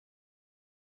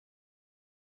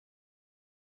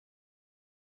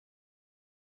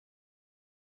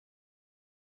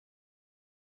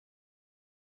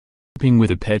Coping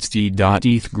with a pet's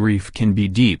d.eath grief can be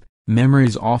deep,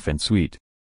 memories often sweet.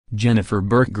 Jennifer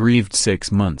Burke grieved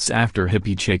 6 months after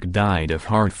Hippie Chick died of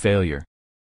heart failure.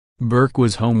 Burke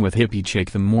was home with Hippie Chick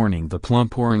the morning the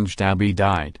plump orange tabby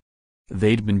died.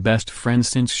 They'd been best friends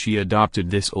since she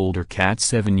adopted this older cat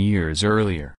 7 years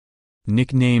earlier.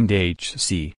 Nicknamed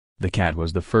HC, the cat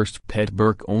was the first pet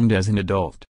Burke owned as an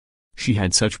adult. She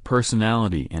had such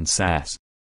personality and sass.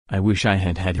 "I wish I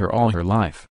had had her all her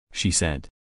life," she said.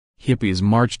 Hippie's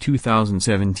March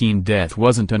 2017 death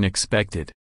wasn't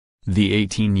unexpected. The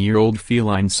 18-year-old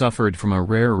feline suffered from a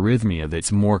rare arrhythmia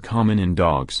that's more common in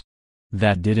dogs.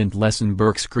 That didn't lessen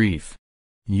Burke's grief.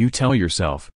 You tell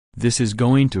yourself, this is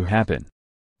going to happen.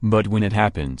 But when it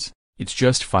happens, it's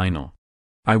just final.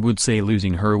 I would say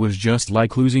losing her was just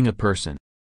like losing a person.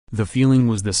 The feeling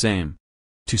was the same.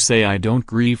 To say I don't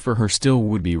grieve for her still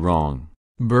would be wrong,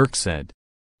 Burke said.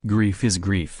 Grief is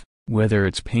grief, whether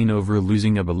it's pain over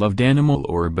losing a beloved animal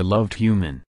or a beloved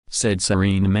human, said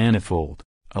Serene Manifold,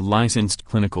 a licensed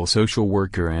clinical social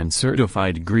worker and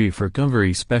certified grief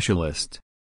recovery specialist.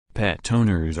 Pet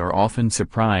owners are often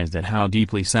surprised at how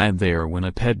deeply sad they are when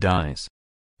a pet dies.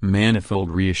 Manifold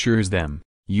reassures them,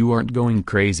 "You aren't going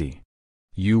crazy.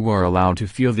 You are allowed to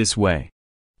feel this way."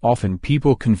 Often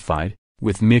people confide,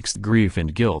 with mixed grief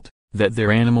and guilt, that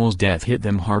their animal's death hit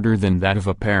them harder than that of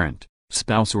a parent,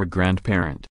 spouse or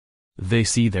grandparent. They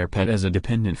see their pet as a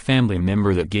dependent family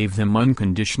member that gave them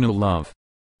unconditional love.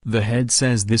 The head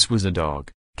says this was a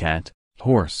dog, cat,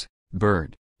 horse,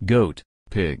 bird, goat,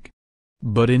 pig.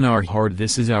 But in our heart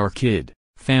this is our kid,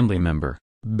 family member,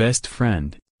 best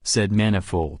friend, said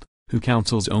Manifold, who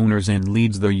counsels owners and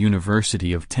leads the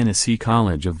University of Tennessee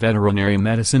College of Veterinary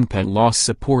Medicine Pet Loss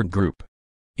Support Group.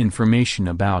 Information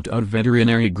about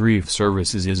veterinary grief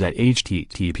services is at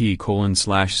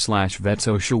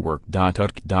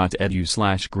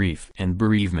http://vetsocialwork.uc.edu/grief and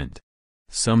bereavement.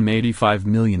 Some 85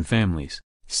 million families,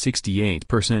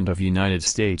 68% of United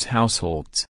States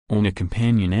households, own a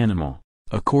companion animal,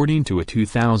 according to a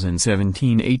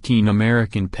 2017-18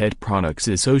 American Pet Products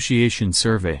Association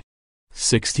survey.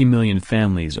 60 million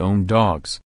families own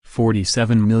dogs,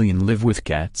 47 million live with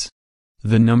cats.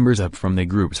 The number's up from the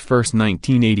group's first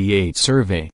 1988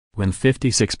 survey, when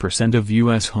 56% of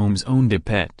U.S. homes owned a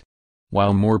pet.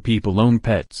 While more people own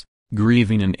pets,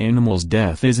 grieving an animal's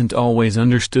death isn't always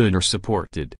understood or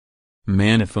supported.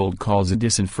 Manifold calls it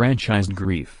disenfranchised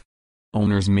grief.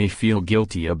 Owners may feel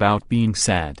guilty about being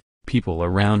sad. People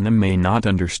around them may not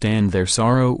understand their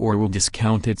sorrow or will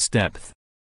discount its depth.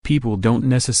 People don't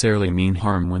necessarily mean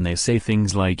harm when they say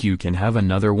things like "you can have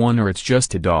another one" or "it's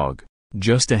just a dog,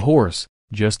 just a horse,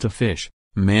 just a fish,"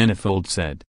 Manifold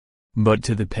said. But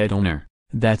to the pet owner,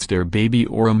 that's their baby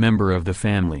or a member of the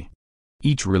family.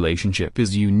 Each relationship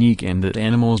is unique and that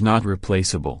animal's not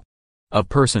replaceable. A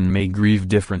person may grieve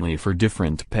differently for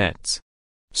different pets.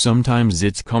 Sometimes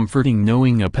it's comforting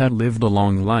knowing a pet lived a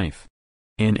long life.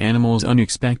 An animal's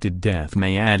unexpected death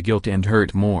may add guilt and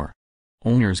hurt more.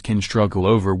 Owners can struggle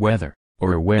over whether,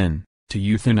 or when, to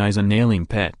euthanize an ailing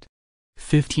pet.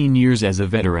 15 years as a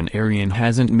veterinarian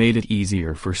hasn't made it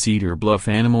easier for Cedar Bluff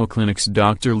Animal Clinic's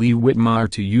Dr. Lee Whitmire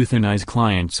to euthanize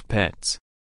clients' pets.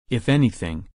 If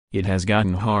anything, it has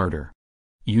gotten harder.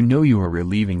 You know you are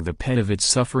relieving the pet of its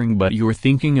suffering, but you're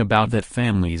thinking about that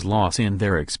family's loss and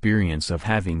their experience of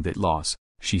having that loss,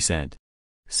 she said.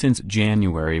 Since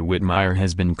January, Whitmire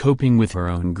has been coping with her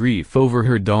own grief over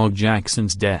her dog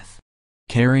Jackson's death.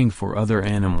 Caring for other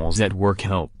animals at work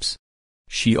helps.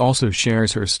 She also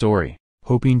shares her story,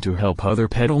 hoping to help other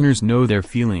pet owners know their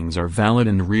feelings are valid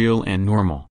and real and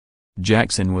normal.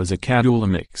 Jackson was a Catahoula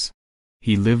mix.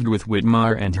 He lived with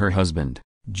Whitmire and her husband,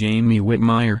 Jamie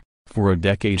Whitmire, for a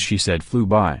decade. She said flew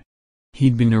by.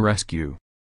 He'd been a rescue.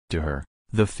 To her,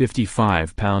 the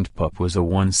 55-pound pup was a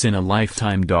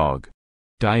once-in-a-lifetime dog.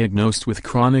 Diagnosed with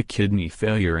chronic kidney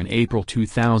failure in April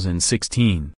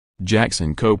 2016,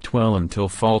 Jackson coped well until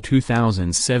fall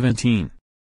 2017.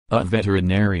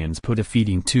 Veterinarians put a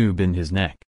feeding tube in his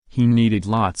neck. He needed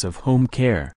lots of home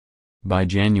care. By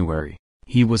January,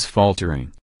 he was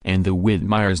faltering, and the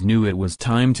Whitmires knew it was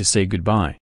time to say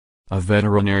goodbye. A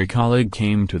veterinary colleague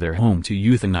came to their home to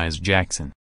euthanize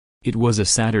Jackson. It was a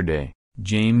Saturday.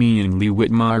 Jamie and Lee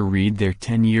Whitmire read their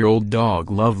 10-year-old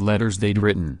dog love letters they'd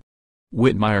written.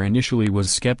 Whitmire initially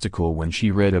was skeptical when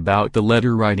she read about the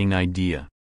letter-writing idea.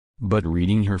 But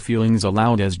reading her feelings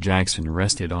aloud as Jackson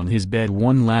rested on his bed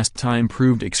one last time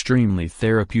proved extremely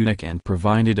therapeutic and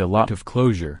provided a lot of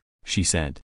closure, she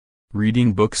said.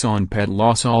 Reading books on pet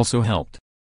loss also helped.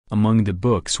 Among the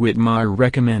books Whitmire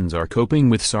recommends are Coping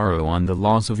with Sorrow on the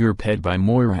Loss of Your Pet by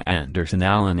Moira Anderson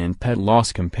Allen and Pet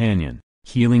Loss Companion,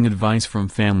 Healing advice from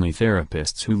family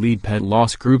therapists who lead pet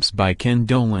loss groups by Ken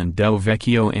Dolan Del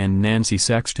Vecchio and Nancy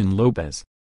Sexton Lopez.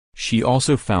 She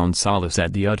also found solace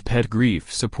at the Pet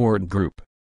Grief Support Group.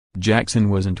 Jackson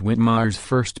wasn't Whitmire's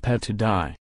first pet to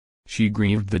die. She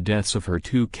grieved the deaths of her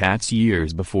 2 cats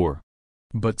years before.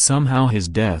 But somehow his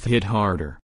death hit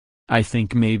harder. I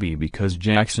think maybe because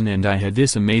Jackson and I had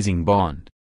this amazing bond.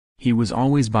 He was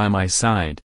always by my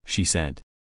side, she said.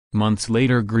 Months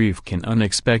later, grief can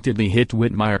unexpectedly hit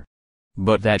Whitmire.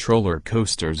 But that roller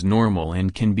coaster's normal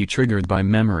and can be triggered by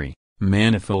memory,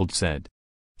 Manifold said.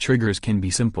 Triggers can be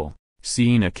simple: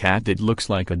 seeing a cat that looks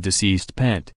like a deceased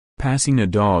pet, passing a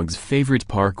dog's favorite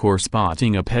park, or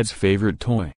spotting a pet's favorite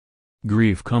toy.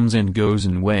 Grief comes and goes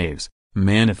in waves,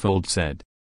 Manifold said.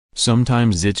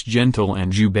 Sometimes it's gentle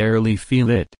and you barely feel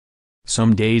it.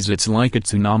 Some days it's like a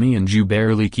tsunami and you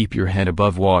barely keep your head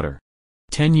above water.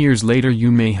 10 years later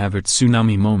you may have a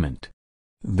tsunami moment.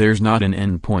 There's not an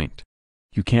end point.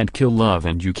 You can't kill love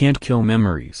and you can't kill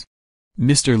memories.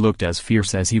 Mr. looked as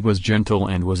fierce as he was gentle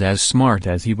and was as smart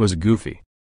as he was goofy.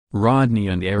 Rodney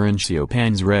and Aaron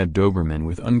Chopin's red Doberman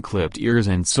with unclipped ears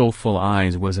and soulful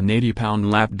eyes was an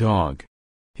 80-pound lap dog.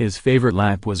 His favorite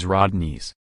lap was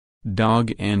Rodney's.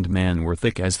 Dog and man were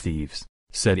thick as thieves,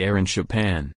 said Aaron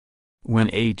Chopin. When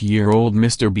 8-year-old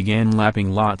Mr. began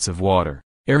lapping lots of water,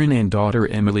 Aaron and daughter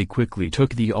Emily quickly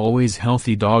took the always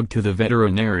healthy dog to the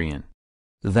veterinarian.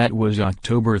 That was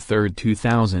October 3,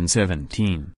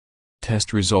 2017.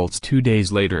 Test results 2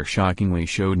 days later shockingly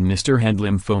showed Mr. had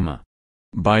lymphoma.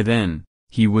 By then,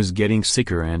 he was getting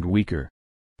sicker and weaker.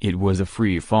 It was a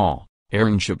free fall,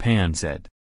 Aaron Chopin said.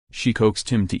 She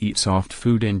coaxed him to eat soft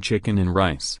food and chicken and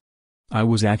rice. I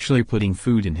was actually putting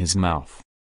food in his mouth.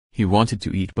 He wanted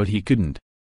to eat but he couldn't.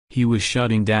 He was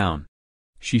shutting down.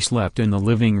 She slept in the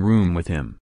living room with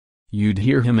him. You'd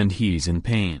hear him and he's in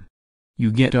pain.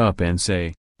 You get up and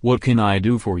say, "What can I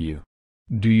do for you?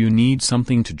 Do you need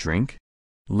something to drink?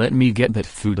 Let me get that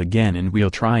food again and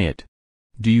we'll try it.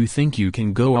 Do you think you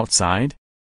can go outside?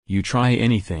 You try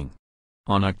anything."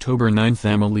 On October 9,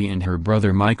 Emily and her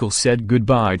brother Michael said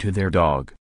goodbye to their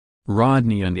dog.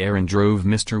 Rodney and Aaron drove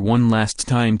Mr. one last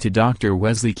time to Dr.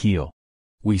 Wesley Keel.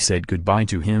 We said goodbye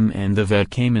to him and the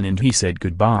vet came in and he said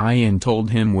goodbye and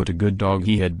told him what a good dog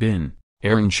he had been,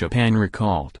 Aaron Chopin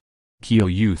recalled. Keel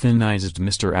euthanized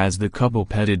Mr. as the couple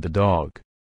petted the dog.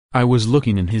 I was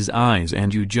looking in his eyes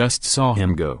and you just saw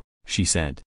him go, she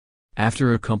said.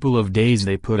 After a couple of days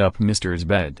they put up Mr.'s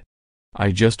bed.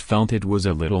 I just felt it was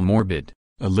a little morbid,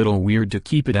 a little weird to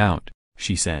keep it out,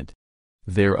 she said.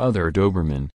 Their other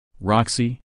Doberman,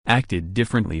 Roxy, acted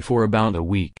differently for about a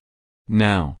week.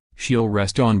 Now, she'll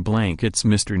rest on blankets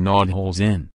Mr. gnawed holes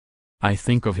in. I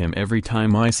think of him every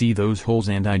time I see those holes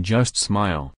and I just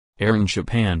smile, Aaron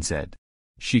Chopin said.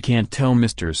 She can't tell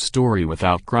Mr.'s story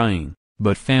without crying,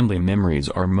 but family memories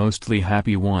are mostly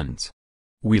happy ones.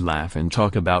 We laugh and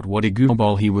talk about what a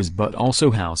goofball he was but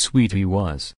also how sweet he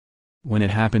was. When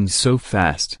it happens so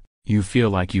fast, you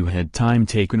feel like you had time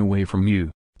taken away from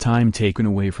you, time taken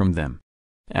away from them.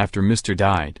 After Mr.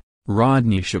 died,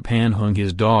 Rodney Chopin hung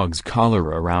his dog's collar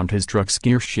around his truck's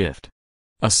gear shift.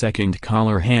 A second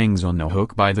collar hangs on the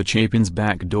hook by the Chapin's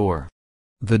back door.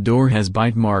 The door has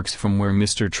bite marks from where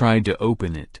Mr. tried to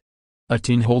open it. A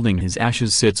tin holding his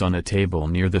ashes sits on a table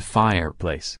near the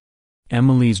fireplace.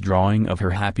 Emily's drawing of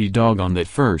her happy dog on that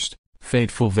first,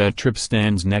 fateful vet trip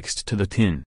stands next to the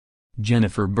tin.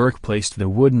 Jennifer Burke placed the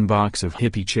wooden box of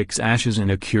Hippie Chick's ashes in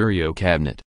a curio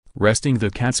cabinet, resting the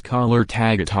cat's collar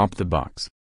tag atop the box.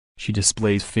 She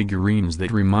displays figurines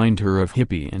that remind her of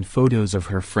Hippie and photos of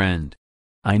her friend.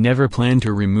 I never plan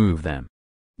to remove them.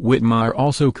 Whitmire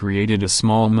also created a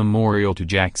small memorial to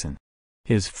Jackson.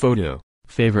 His photo,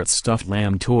 favorite stuffed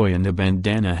lamb toy and a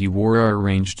bandana he wore are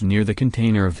arranged near the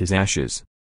container of his ashes.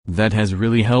 That has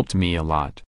really helped me a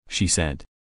lot, she said.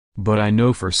 But I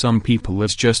know for some people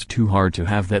it's just too hard to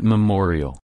have that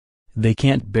memorial. They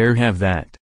can't bear have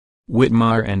that.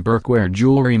 Whitmire and Burke wear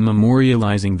jewelry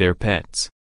memorializing their pets.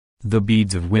 The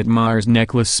beads of Whitmire's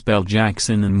necklace spell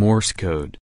Jackson in Morse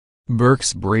code.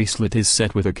 Burke's bracelet is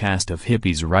set with a cast of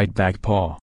Hippie's right back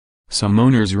paw. Some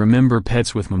owners remember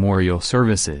pets with memorial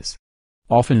services.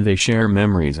 Often they share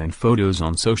memories and photos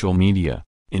on social media,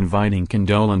 inviting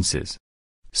condolences.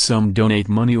 Some donate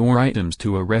money or items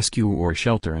to a rescue or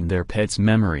shelter in their pet's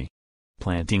memory.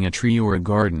 Planting a tree or a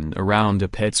garden around a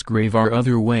pet's grave are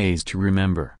other ways to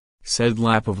remember, said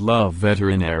Lap of Love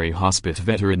Veterinary Hospice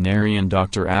veterinarian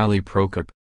Dr. Ali Prokop.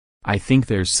 I think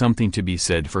there's something to be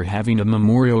said for having a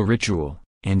memorial ritual,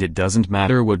 and it doesn't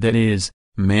matter what that is,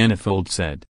 Manifold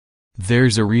said.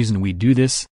 There's a reason we do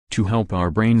this, to help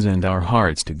our brains and our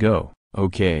hearts to go,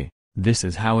 okay, This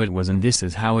is how it was and this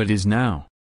is how it is now.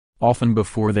 Often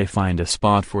before they find a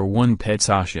spot for one pet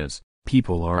sashes,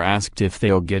 people are asked if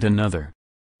they'll get another.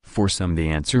 For some the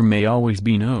answer may always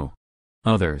be no.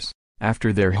 Others,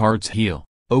 after their hearts heal,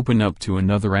 open up to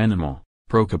another animal,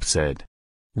 Prokop said.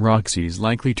 Roxy's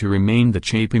likely to remain the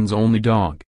Chapin's only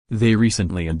dog. They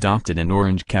recently adopted an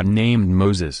orange cat named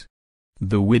Moses.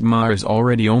 The Whitmires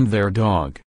already owned their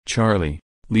dog, Charlie.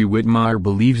 Lee Whitmire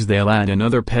believes they'll add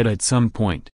another pet at some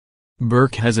point.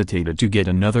 Burke hesitated to get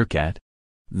another cat.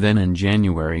 Then in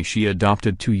January she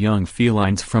adopted 2 young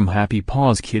felines from Happy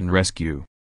Paws Kitten Rescue.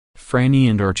 Franny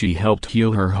and Archie helped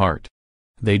heal her heart.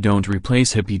 They don't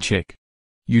replace Hippie Chick.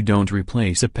 You don't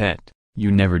replace a pet,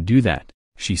 you never do that,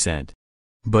 she said.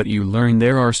 But you learn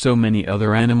there are so many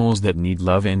other animals that need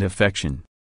love and affection.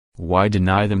 Why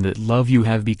deny them that love you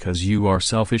have because you are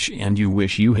selfish and you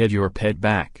wish you had your pet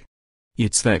back?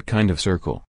 It's that kind of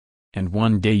circle. And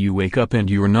one day you wake up and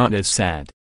you're not as sad.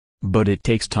 But it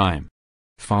takes time.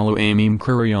 Follow Amy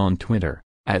Curry on Twitter,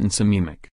 @nsamimic.